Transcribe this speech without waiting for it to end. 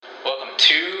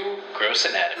to Gross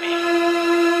Anatomy.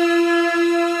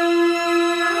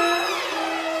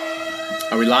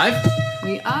 Are we live?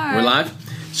 We are. We're live?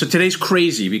 So today's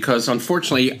crazy because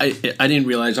unfortunately I didn't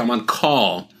realize I'm on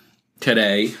call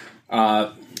today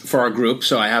for our group.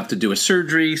 So I have to do a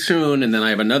surgery soon and then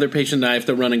I have another patient that I have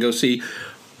to run and go see.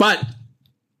 But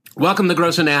welcome to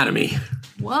Gross Anatomy.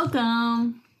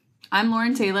 Welcome. I'm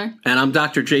Lauren Taylor. And I'm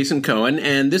Dr. Jason Cohen.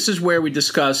 And this is where we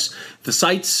discuss the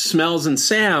sights, smells, and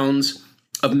sounds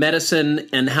of medicine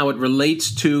and how it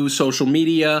relates to social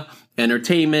media,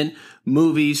 entertainment,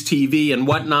 movies, TV, and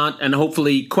whatnot, and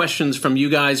hopefully questions from you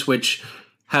guys, which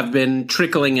have been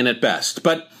trickling in at best.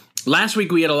 But last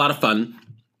week we had a lot of fun.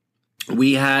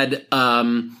 We had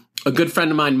a good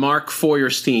friend of mine, Mark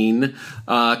Feuerstein,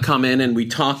 come in, and we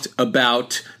talked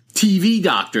about TV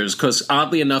doctors, because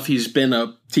oddly enough, he's been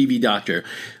a TV doctor.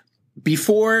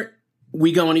 Before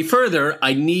we go any further,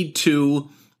 I need to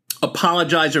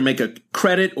apologize or make a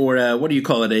credit or what do you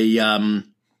call it? A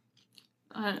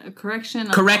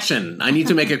correction. Correction. I need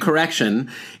to make a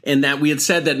correction in that we had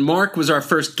said that Mark was our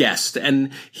first guest, and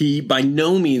he by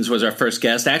no means was our first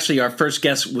guest. Actually, our first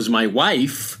guest was my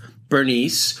wife,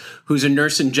 Bernice, who's a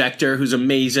nurse injector, who's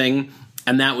amazing,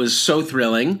 and that was so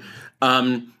thrilling.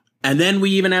 And then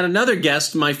we even had another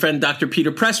guest. My friend Dr.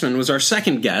 Peter Pressman was our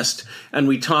second guest, and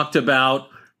we talked about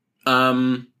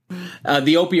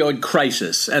the opioid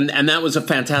crisis, and that was a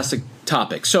fantastic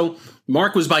topic. So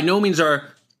Mark was by no means our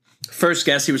first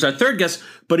guest. He was our third guest,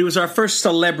 but he was our first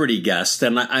celebrity guest,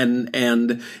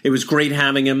 and it was great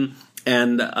having him,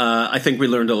 and I think we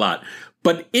learned a lot.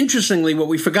 But interestingly, what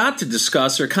we forgot to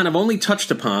discuss or kind of only touched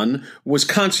upon was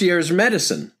concierge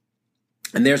medicine.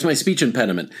 And there's my speech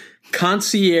impediment.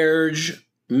 Concierge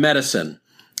medicine,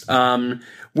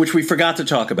 which we forgot to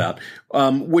talk about,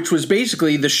 which was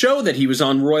basically the show that he was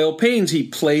on, Royal Pains. He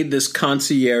played this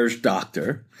concierge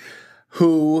doctor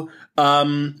who,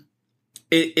 and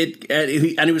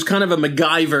he was kind of a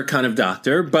MacGyver kind of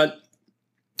doctor, but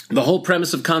the whole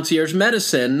premise of concierge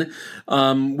medicine,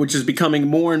 which is becoming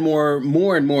more and more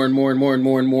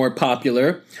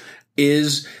popular,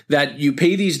 is that you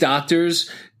pay these doctors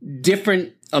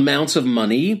different amounts of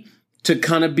money to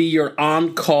kind of be your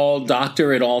on-call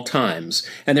doctor at all times.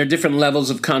 And there are different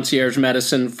levels of concierge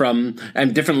medicine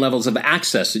and different levels of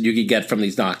access that you could get from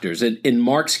these doctors. In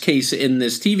Mark's case in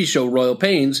this TV show, Royal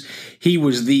Pains, he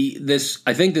was he was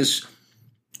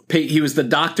the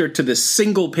doctor to this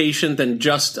single patient and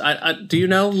just, do you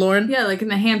know, Lauren? Yeah, like in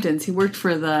the Hamptons. He worked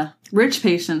for the rich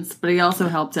patients, but he also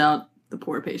helped out the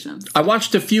poor patients. I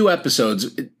watched a few episodes.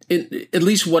 At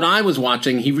least what I was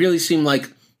watching, he really seemed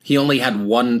like he only had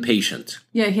one patient.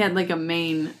 Yeah, he had like a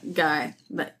main guy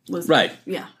that was... Right.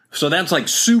 Yeah. So that's like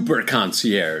super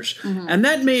concierge. Mm-hmm. And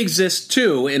that may exist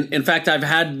too. In fact, I've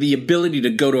had the ability to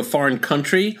go to a foreign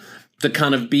country to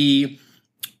kind of be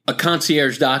a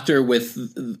concierge doctor with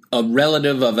a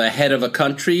relative of a head of a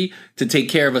country to take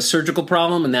care of a surgical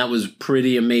problem. And that was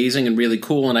pretty amazing and really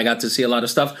cool. And I got to see a lot of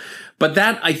stuff. But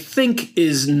that, I think,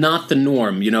 is not the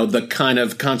norm, the kind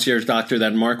of concierge doctor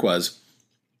that Mark was.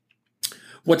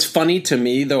 What's funny to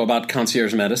me, though, about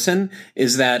concierge medicine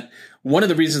is that one of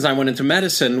the reasons I went into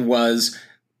medicine was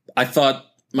I thought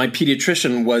my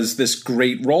pediatrician was this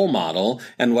great role model.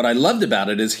 And what I loved about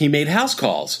it is he made house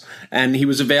calls. And he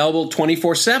was available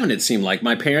 24/7, it seemed like.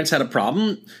 My parents had a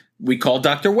problem. We called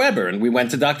Dr. Weber, and we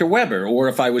went to Dr. Weber. Or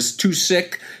if I was too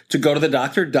sick to go to the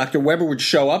doctor, Dr. Weber would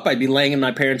show up. I'd be laying in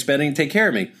my parents' bed and he'd take care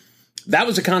of me. That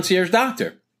was a concierge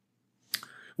doctor.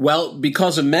 Well,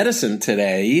 because of medicine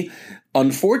today,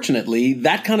 unfortunately,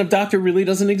 that kind of doctor really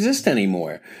doesn't exist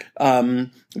anymore,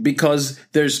 because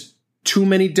there's too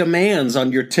many demands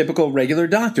on your typical regular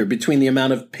doctor between the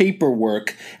amount of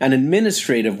paperwork and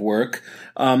administrative work.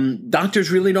 Doctors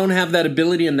really don't have that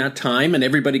ability and that time, and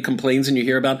everybody complains, and you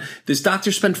hear about this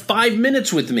doctor spent 5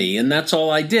 minutes with me, and that's all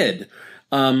I did.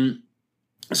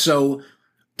 So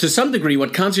to some degree,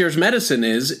 what concierge medicine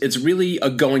is, it's really a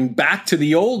going back to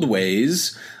the old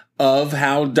ways of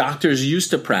how doctors used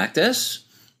to practice,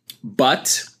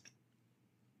 but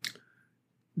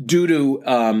due to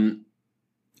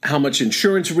how much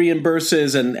insurance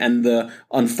reimburses and the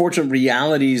unfortunate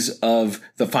realities of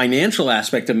the financial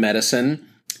aspect of medicine,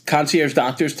 concierge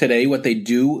doctors today, what they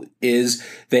do is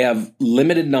they have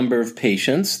limited number of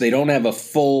patients. They don't have a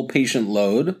full patient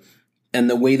load. And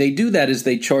the way they do that is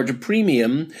they charge a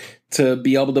premium to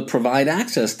be able to provide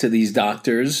access to these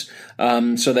doctors,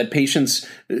 so that patients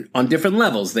on different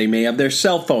levels, they may have their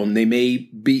cell phone, they may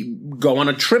go on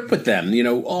a trip with them,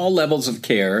 all levels of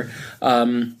care.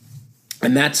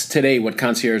 And that's today what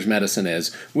concierge medicine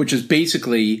is, which is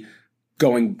basically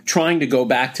trying to go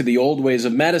back to the old ways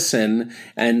of medicine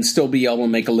and still be able to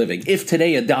make a living. If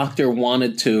today a doctor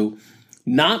wanted to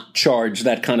not charge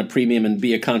that kind of premium and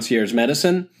be a concierge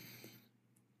medicine,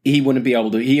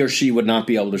 he or she would not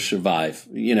be able to survive.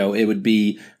 It would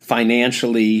be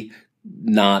financially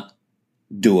not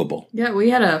doable. Yeah, we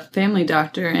had a family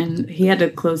doctor, and he had to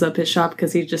close up his shop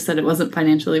because he just said it wasn't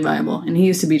financially viable. And he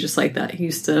used to be just like that. He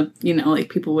used to,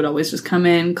 people would always just come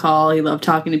in, call. He loved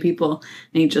talking to people,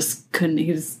 and he just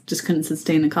couldn't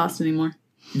sustain the cost anymore.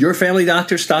 Your family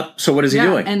doctor stopped. So what is he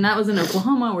doing? And that was in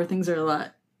Oklahoma, where things are a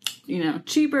lot,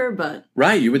 cheaper, but...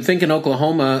 Right. You would think in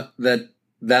Oklahoma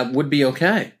that would be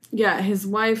okay. Yeah, his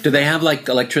wife... Do they have,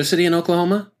 electricity in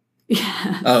Oklahoma?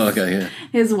 Yeah. Oh, okay, yeah.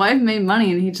 His wife made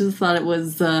money, and he just thought it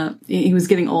was, he was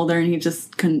getting older, and he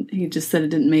just said it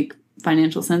didn't make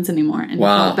financial sense anymore. And he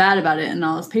felt bad about it, and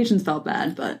all his patients felt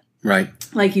bad, but... Right.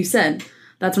 Like you said,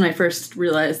 that's when I first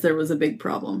realized there was a big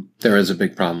problem. There is a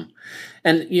big problem.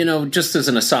 And, just as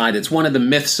an aside, it's one of the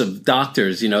myths of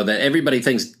doctors, that everybody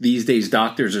thinks these days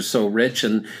doctors are so rich,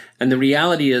 and the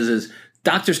reality is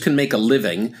doctors can make a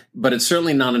living, but it's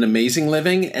certainly not an amazing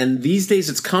living. And these days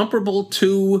it's comparable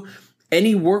to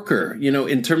any worker,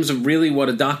 in terms of really what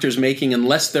a doctor's making,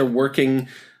 unless they're working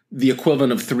the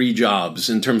equivalent of 3 jobs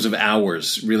in terms of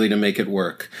hours, really, to make it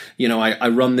work. I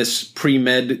run this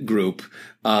pre-med group,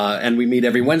 and we meet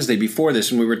every Wednesday before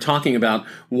this, and we were talking about,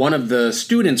 one of the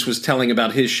students was telling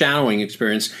about his shadowing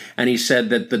experience, and he said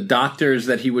that the doctors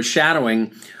that he was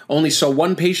shadowing only saw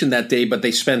one patient that day, but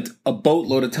they spent a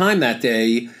boatload of time that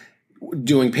day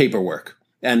doing paperwork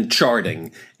and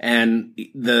charting. And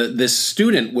this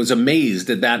student was amazed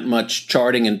at that much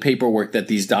charting and paperwork that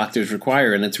these doctors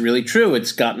require. And it's really true.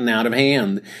 It's gotten out of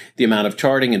hand, the amount of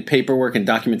charting and paperwork and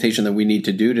documentation that we need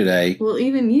to do today. Well,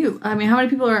 even you. I mean, how many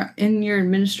people are in your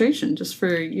administration just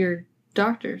for your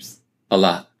doctors? A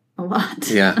lot. A lot.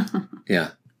 Yeah.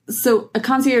 Yeah. So a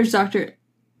concierge doctor,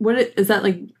 is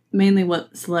that mainly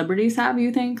what celebrities have,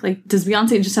 you think? Does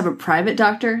Beyonce just have a private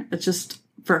doctor that's just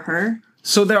for her?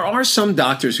 So there are some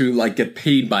doctors who get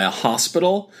paid by a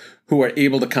hospital who are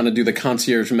able to kind of do the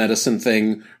concierge medicine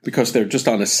thing because they're just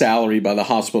on a salary by the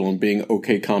hospital and being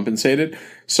okay compensated.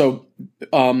 So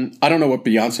I don't know what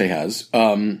Beyonce has,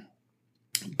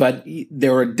 but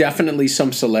there are definitely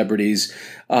some celebrities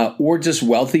or just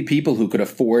wealthy people who could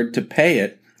afford to pay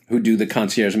it who do the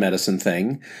concierge medicine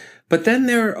thing. But then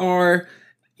there are,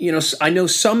 I know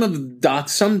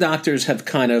some doctors have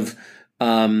kind of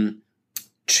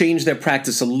changed their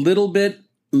practice a little bit,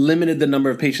 limited the number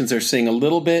of patients they're seeing a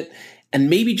little bit, and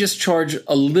maybe just charge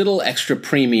a little extra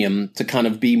premium to kind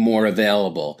of be more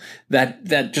available.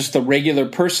 That just the regular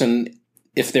person,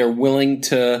 if they're willing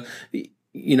to,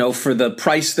 for the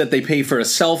price that they pay for a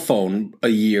cell phone a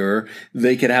year,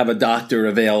 they could have a doctor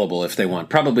available if they want.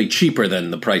 Probably cheaper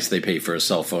than the price they pay for a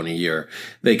cell phone a year.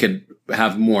 They could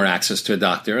have more access to a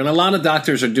doctor. And a lot of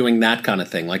doctors are doing that kind of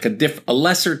thing, like a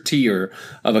lesser tier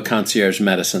of a concierge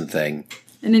medicine thing.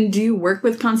 And then do you work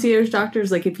with concierge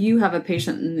doctors? If you have a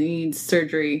patient that needs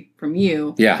surgery from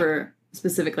you for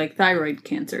specific thyroid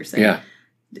cancer, say,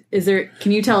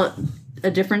 can you tell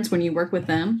a difference when you work with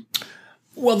them?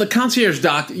 Well, the concierge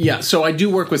doctor, yeah. So I do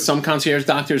work with some concierge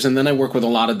doctors, and then I work with a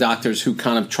lot of doctors who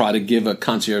kind of try to give a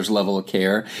concierge level of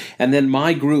care. And then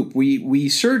my group, we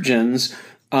surgeons,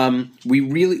 we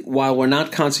really, while we're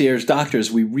not concierge doctors,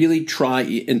 we really try,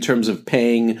 in terms of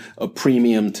paying a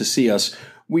premium to see us,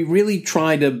 we really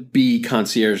try to be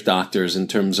concierge doctors in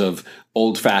terms of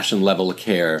old-fashioned level of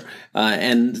care.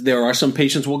 And there are some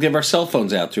patients we'll give our cell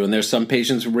phones out to, and there's some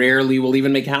patients rarely we'll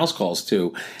even make house calls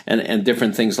to, and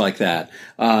different things like that.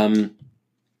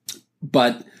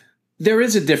 But there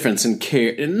is a difference in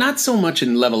care, not so much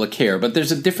in level of care, but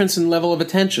there's a difference in level of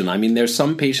attention. I mean, there's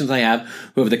some patients I have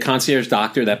who have the concierge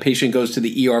doctor. That patient goes to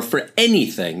the ER for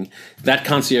anything. That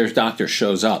concierge doctor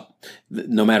shows up.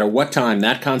 No matter what time,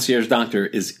 that concierge doctor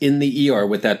is in the ER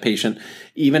with that patient.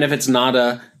 Even if it's not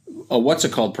a what's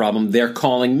it called problem, they're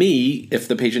calling me if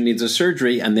the patient needs a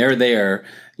surgery, and they're there,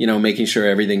 making sure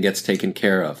everything gets taken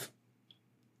care of,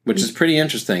 which is pretty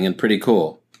interesting and pretty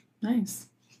cool. Nice.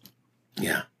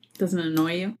 Yeah. Doesn't it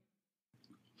annoy you?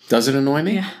 Does it annoy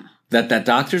me? Yeah. That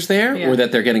doctor's there, or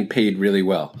that they're getting paid really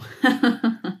well?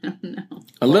 I don't know.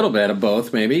 A little bit of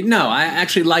both, maybe. No, I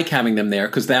actually like having them there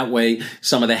because that way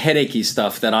some of the headachy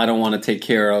stuff that I don't want to take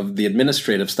care of, the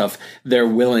administrative stuff, they're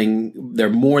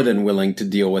more than willing to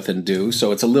deal with and do.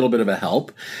 So it's a little bit of a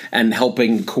help, and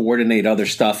helping coordinate other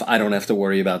stuff I don't have to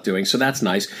worry about doing. So that's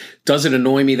nice. Does it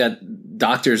annoy me that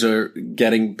doctors are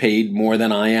getting paid more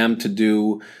than I am to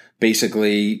do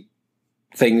basically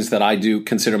things that I do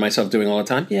consider myself doing all the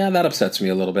time? Yeah, that upsets me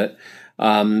a little bit.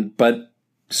 But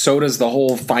so does the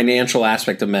whole financial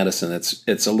aspect of medicine.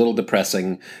 It's a little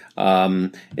depressing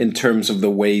in terms of the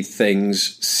way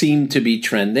things seem to be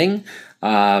trending.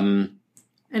 And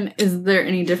is there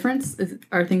any difference?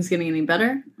 Are things getting any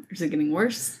better? Or is it getting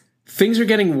worse? Things are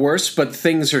getting worse, but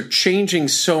things are changing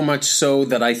so much so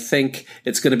that I think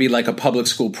it's going to be like a public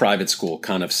school, private school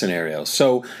kind of scenario.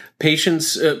 So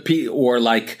patients, or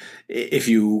like if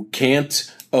you can't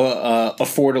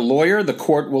afford a lawyer, the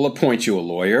court will appoint you a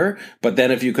lawyer. But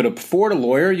then if you could afford a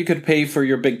lawyer, you could pay for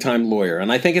your big time lawyer.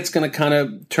 And I think it's going to kind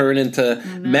of turn into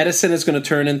medicine is going to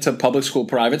turn into public school,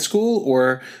 private school,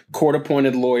 or court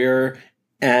appointed lawyer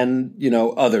and,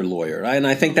 other lawyer. And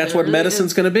I think that's what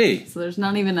medicine's going to be. So there's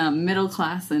not even a middle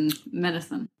class in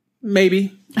medicine.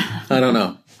 Maybe. I don't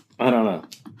know.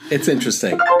 It's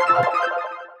interesting.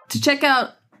 To check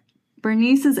out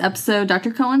Bernice's episode,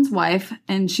 Dr. Cohen's wife,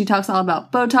 and she talks all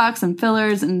about Botox and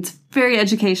fillers, and it's very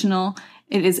educational.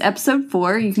 It is episode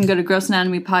 4. You can go to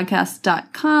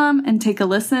grossanatomypodcast.com and take a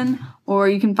listen, or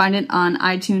you can find it on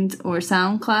iTunes or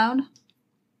SoundCloud.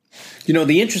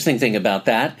 The interesting thing about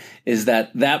that is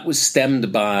that was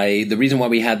stemmed by the reason why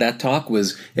we had that talk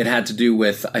was it had to do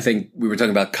with, I think we were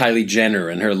talking about Kylie Jenner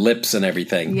and her lips and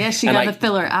everything. Yeah, she got the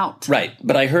filler out. Right.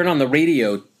 But I heard on the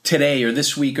radio today or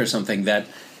this week or something that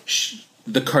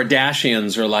the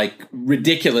Kardashians are like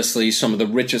ridiculously some of the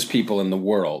richest people in the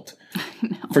world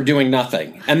for doing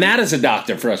nothing. And that as a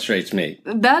doctor frustrates me.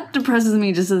 That depresses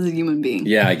me just as a human being.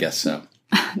 Yeah, I guess so.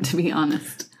 To be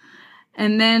honest.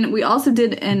 And then we also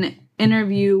did an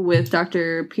interview with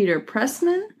Dr. Peter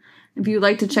Pressman. If you'd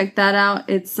like to check that out,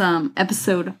 it's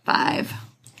episode 5.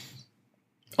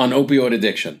 On opioid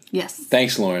addiction. Yes.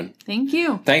 Thanks, Lauren. Thank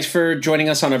you. Thanks for joining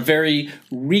us on a very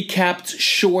recapped,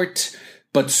 short,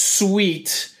 but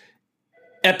sweet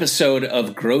episode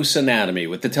of Gross Anatomy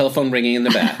with the telephone ringing in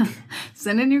the back.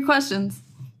 Send in your questions.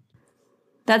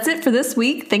 That's it for this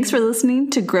week. Thanks for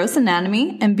listening to Gross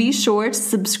Anatomy, and be sure to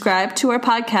subscribe to our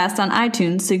podcast on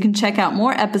iTunes so you can check out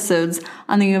more episodes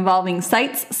on the evolving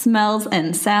sights, smells,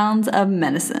 and sounds of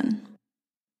medicine.